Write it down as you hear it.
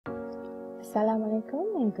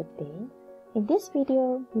Assalamualaikum and good day. In this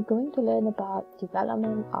video, we're going to learn about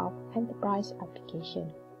development of enterprise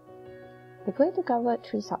application. We're going to cover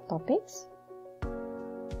 3 subtopics.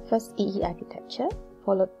 First, EE architecture,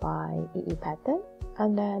 followed by EE pattern,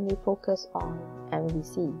 and then we focus on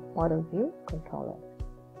MVC, Model View Controller.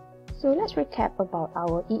 So let's recap about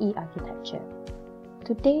our EE architecture.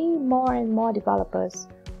 Today, more and more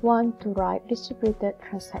developers want to write distributed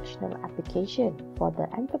transactional application for the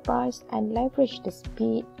enterprise and leverage the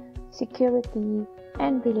speed, security,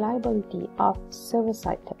 and reliability of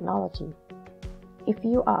server-side technology. If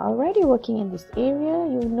you are already working in this area,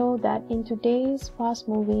 you know that in today's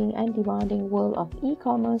fast-moving and demanding world of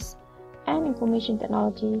e-commerce and information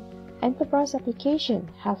technology, enterprise applications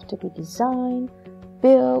have to be designed,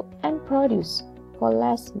 built, and produced for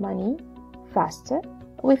less money, faster,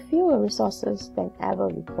 with fewer resources than ever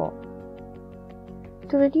before.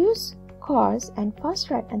 To reduce costs and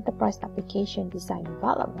fast-track enterprise application design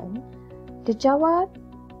development, the Java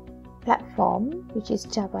platform, which is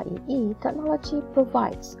Java EE technology,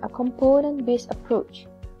 provides a component-based approach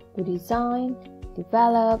to design,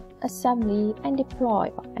 develop, assembly, and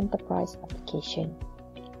deploy of enterprise application.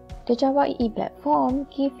 The Java EE platform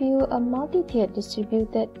gives you a multi-tiered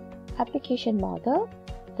distributed application model,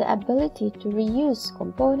 the ability to reuse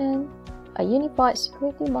components, a unified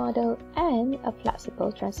security model, and a flexible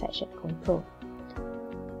transaction control.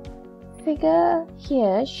 Figure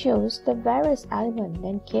here shows the various elements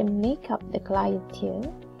that can make up the client tier,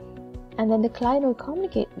 and then the client will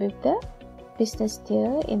communicate with the business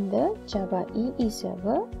tier in the Java EE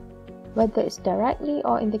server, whether it's directly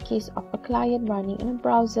or in the case of a client running in a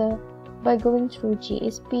browser by going through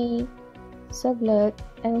JSP, servlet,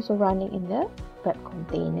 and also running in the web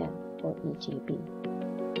container or EJB.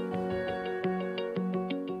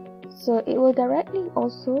 So it will directly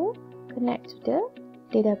also connect to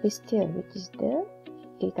the database tier, which is the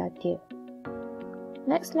data tier.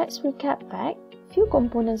 Next, let's recap back few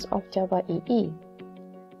components of Java EE.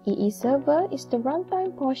 EE server is the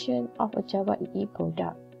runtime portion of a Java EE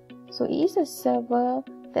product. So it is a server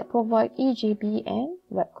that provides EJB and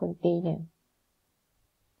web container.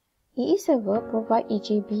 EE server provides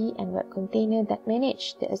EJB and web container that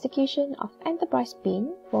manage the execution of enterprise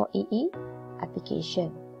bin for EE application,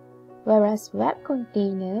 whereas web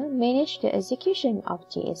container manage the execution of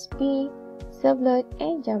JSP, servlet,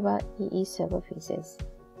 and Java EE server phases.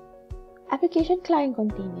 Application client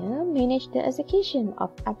container manage the execution of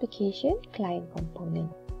application client component.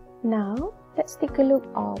 Now, let's take a look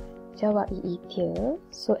of Java EE tier.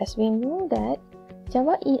 So as we know that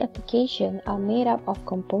Java EE applications are made up of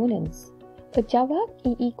components. A Java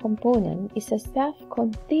EE component is a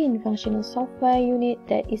self-contained functional software unit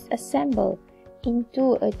that is assembled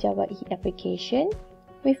into a Java EE application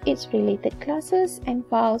with its related classes and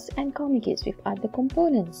files and communicates with other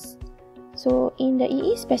components. So in the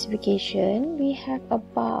EE specification, we have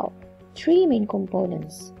about 3 main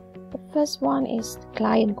components. The first one is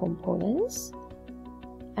client components.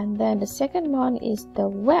 And then the second one is the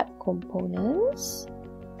web components.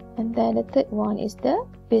 And then the third one is the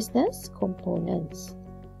business components.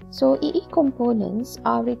 So EE components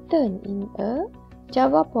are written in a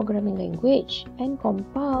Java programming language and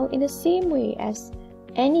compiled in the same way as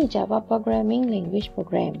any Java programming language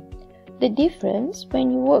program. The difference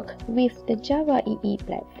when you work with the Java EE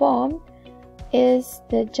platform is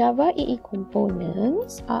the Java EE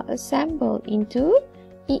components are assembled into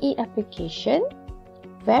EE application,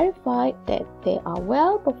 verified that they are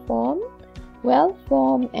well-performed,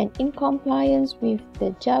 well-formed, and in compliance with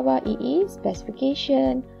the Java EE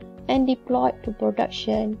specification, and deployed to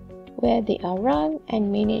production where they are run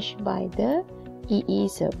and managed by the EE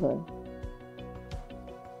server.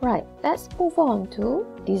 Right, let's move on to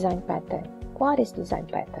design pattern. What is design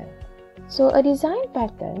pattern? So a design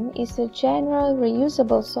pattern is a general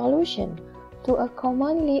reusable solution to a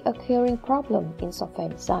commonly occurring problem in software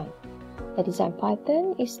design. A design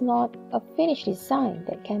pattern is not a finished design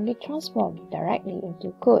that can be transformed directly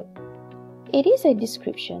into code. It is a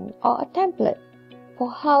description or a template for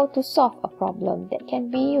how to solve a problem that can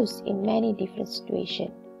be used in many different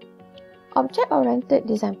situations. Object-oriented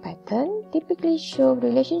design patterns typically show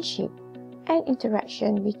relationship and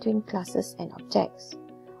interaction between classes and objects,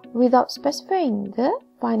 without specifying the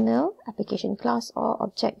final application class or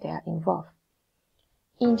object that are involved.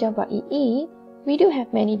 In Java EE, we do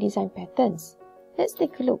have many design patterns. Let's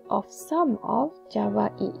take a look of some of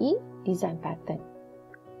Java EE design pattern.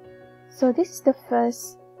 So this is the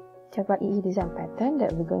first Java EE design pattern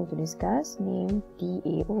that we're going to discuss, named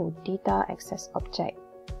DAO, Data Access Object.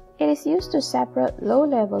 It is used to separate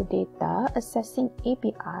low-level data accessing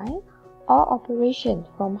API or operation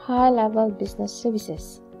from high-level business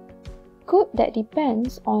services. Code that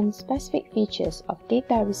depends on specific features of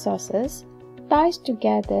data resources ties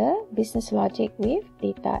together business logic with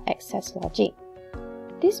data access logic.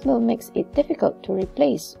 This will make it difficult to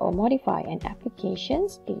replace or modify an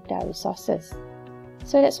application's data resources.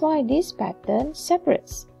 So that's why this pattern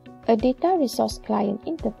separates a data resource client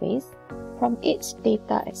interface from its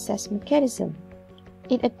data access mechanism.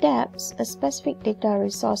 It adapts a specific data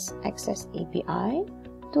resource access API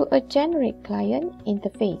to a generic client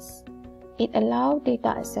interface. It allows data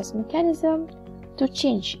access mechanism to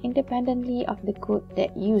change independently of the code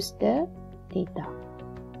that use the data.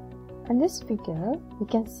 In this figure, we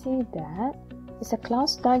can see that it's a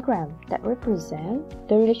class diagram that represents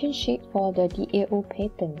the relationship for the DAO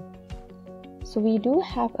pattern. So we do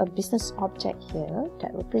have a business object here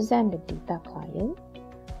that represents the data client,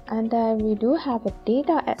 and then we do have a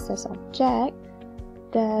data access object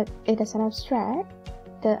that it is an abstract,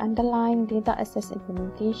 the underlying data access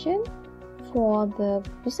implementation for the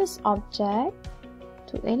business object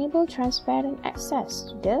to enable transparent access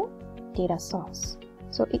to the data source.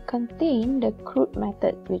 So it contains the CRUD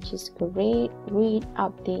method, which is create, read,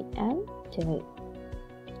 update, and delete.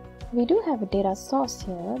 We do have a data source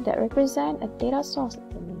here that represents a data source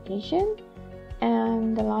implementation.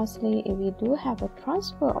 And lastly, we do have a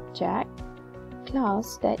transfer object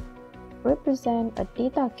class that represents a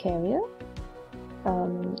data carrier,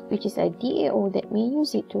 which is a DAO that may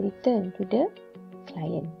use it to return to the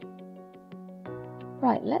client.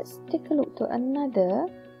 Right, let's take a look to another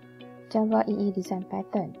Java EE design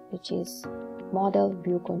pattern, which is Model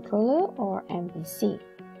View Controller or MVC.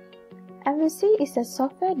 MVC is a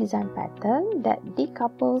software design pattern that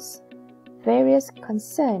decouples various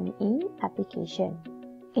concerns in application.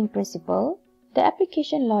 In principle, the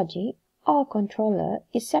application logic or controller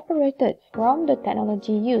is separated from the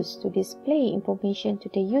technology used to display information to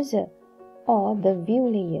the user or the view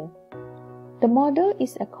layer. The model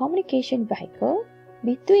is a communication vehicle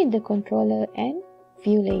between the controller and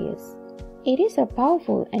view layers. It is a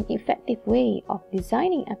powerful and effective way of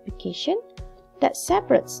designing application that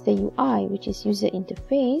separates the UI, which is user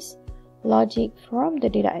interface, logic from the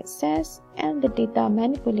data access and the data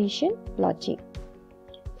manipulation logic.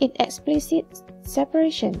 It explicits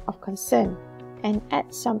separation of concern and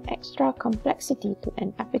adds some extra complexity to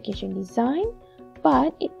an application design,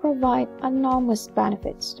 but it provides enormous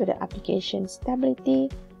benefits to the application stability,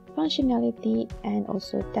 functionality, and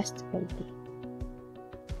also testability.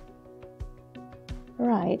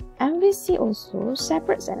 Right, MVC also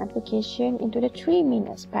separates an application into the three main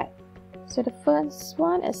aspects. So the first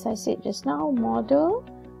one, as I said just now, model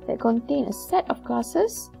that contains a set of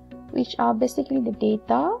classes which are basically the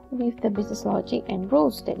data with the business logic and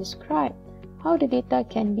roles that describe how the data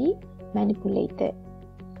can be manipulated.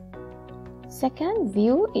 Second,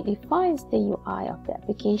 view, it defines the UI of the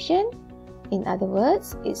application. In other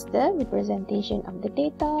words, it's the representation of the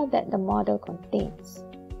data that the model contains.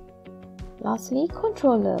 Lastly,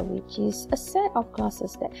 controller, which is a set of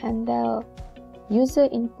classes that handle user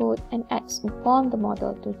input and acts upon the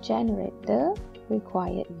model to generate the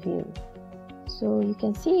required view. So you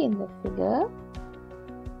can see in the figure,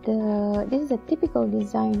 this is a typical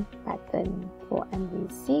design pattern for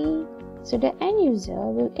MVC. So the end user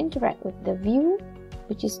will interact with the view,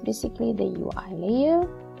 which is basically the UI layer.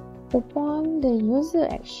 Upon the user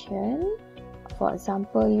action, for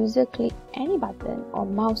example, user click any button or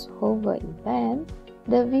mouse hover event,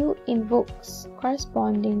 the view invokes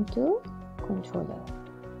corresponding to controller.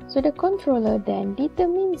 So the controller then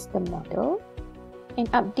determines the model and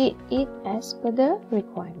update it as per the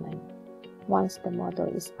requirement. Once the model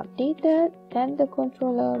is updated, then the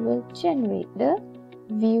controller will generate the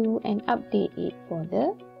view and update it for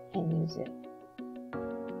the end user.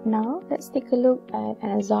 Now let's take a look at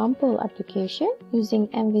an example application using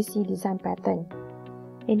MVC design pattern.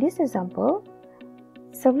 In this example,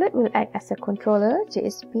 Servlet will act as a controller,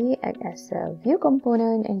 JSP act as a view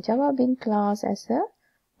component, and Java Bean class as a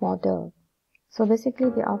model. So basically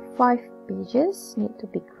there are 5 pages need to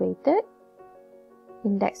be created.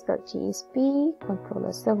 Index.jsp, controller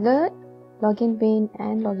servlet, login bean,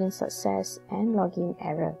 and login success, and login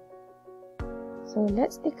error. So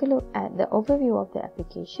let's take a look at the overview of the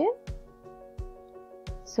application.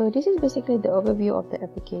 So this is basically the overview of the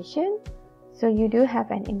application. So you do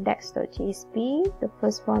have an index.jsp, the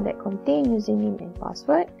first one that contains username and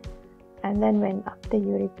password. And then after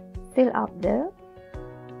you fill up the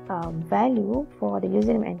value for the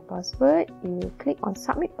username and password, you click on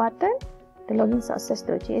submit button. The login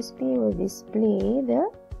success.jsp will display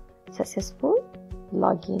the successful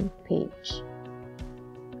login page.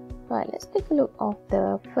 Right, let's take a look of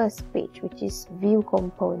the first page, which is view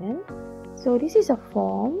component. So this is a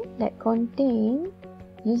form that contains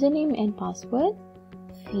username and password,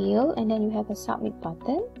 field, and then you have a submit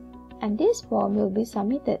button. And this form will be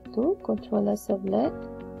submitted to controller servlet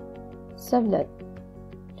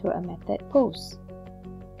through a method post.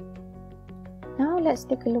 Now let's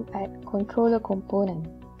take a look at controller component.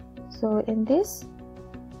 So in this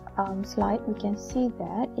slide, we can see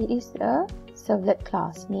that it is a servlet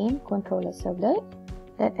class named controller servlet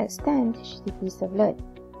that extends HTTP servlet.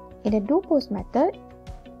 In the doPost method,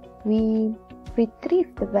 we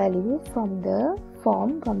retrieve the value from the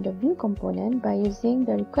form from the view component by using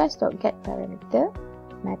the request.getParameter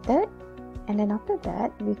method, and then after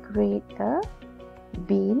that we create a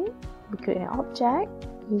bean, we create an object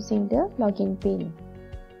using the login bean.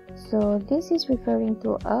 So this is referring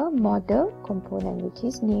to a model component which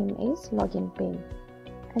is name is login bean,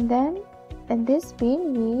 and then in this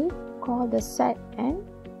bean we call the set and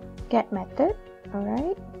get method,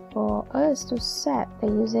 alright, for us to set the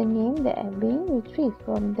username that are being retrieved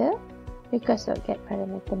from the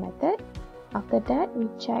request.getParameter method. After that, we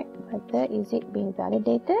check whether is it being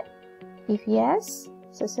validated. If yes,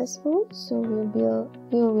 successful, so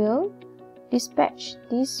we will dispatch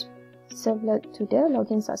this servlet to the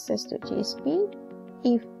login success.jsp.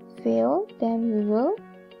 If failed, then we will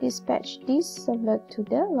dispatch this servlet to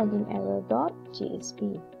the login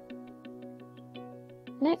error.jsp.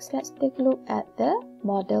 Next, let's take a look at the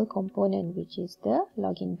model component, which is the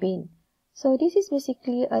login bean. So this is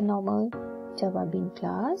basically a normal Java bean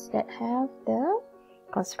class that have the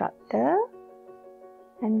constructor,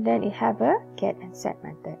 and then it have a get and set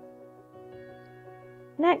method.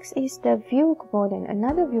 Next is the view component,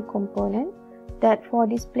 another view component that for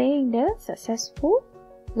displaying the successful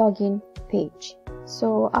login page.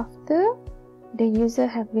 So after the user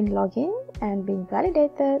have been logged in and been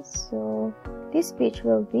validated, so this page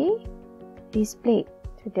will be displayed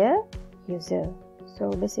to the user. So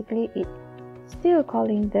basically it still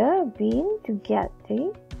calling the bean to get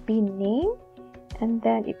the bean name, and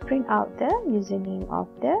then it print out the username of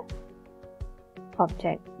the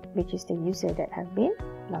object, which is the user that have been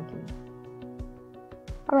logged in.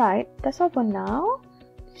 Alright, that's all for now.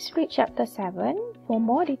 Please read chapter 7 for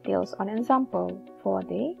more details on an example for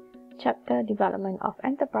the chapter development of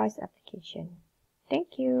enterprise application.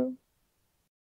 Thank you.